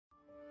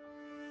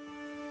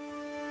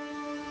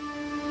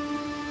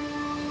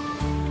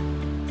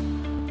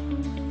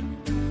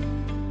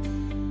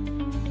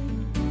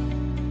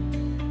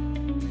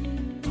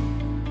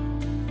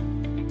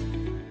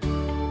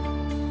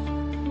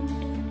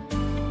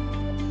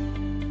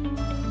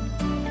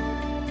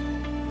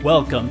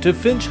Welcome to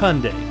Finch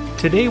Hyundai.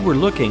 Today we're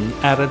looking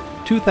at a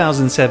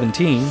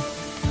 2017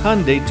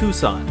 Hyundai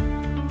Tucson.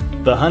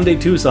 The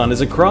Hyundai Tucson is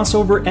a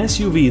crossover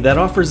SUV that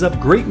offers up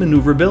great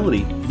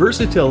maneuverability,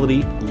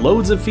 versatility,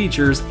 loads of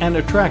features, and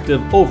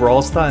attractive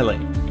overall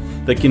styling.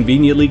 The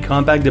conveniently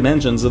compact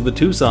dimensions of the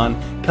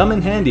Tucson come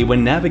in handy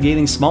when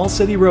navigating small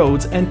city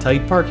roads and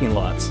tight parking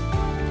lots.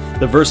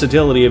 The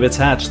versatility of its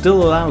hatch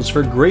still allows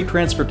for great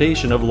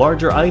transportation of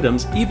larger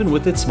items even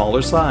with its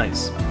smaller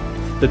size.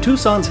 The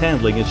Tucson's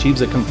handling achieves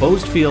a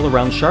composed feel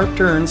around sharp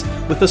turns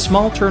with a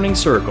small turning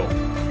circle.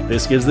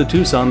 This gives the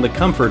Tucson the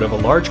comfort of a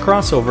large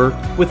crossover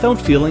without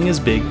feeling as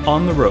big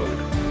on the road.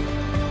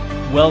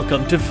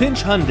 Welcome to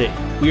Finch Hyundai.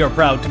 We are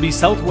proud to be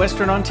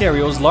Southwestern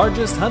Ontario's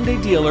largest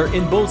Hyundai dealer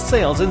in both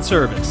sales and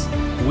service.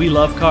 We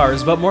love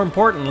cars, but more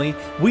importantly,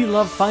 we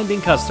love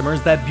finding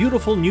customers that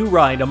beautiful new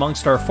ride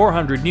amongst our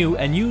 400 new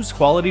and used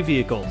quality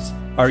vehicles.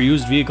 Our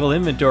used vehicle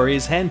inventory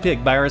is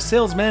handpicked by our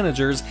sales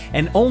managers,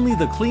 and only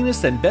the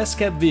cleanest and best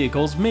kept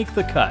vehicles make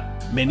the cut.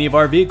 Many of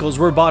our vehicles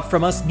were bought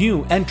from us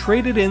new and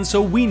traded in,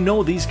 so we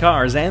know these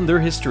cars and their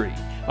history.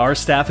 Our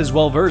staff is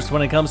well versed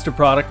when it comes to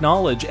product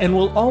knowledge and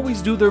will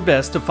always do their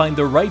best to find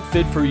the right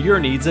fit for your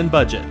needs and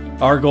budget.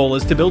 Our goal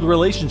is to build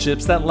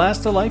relationships that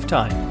last a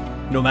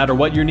lifetime. No matter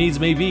what your needs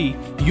may be,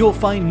 you'll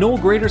find no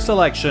greater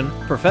selection,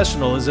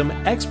 professionalism,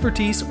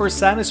 expertise, or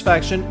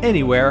satisfaction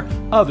anywhere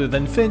other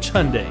than Finch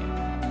Hyundai.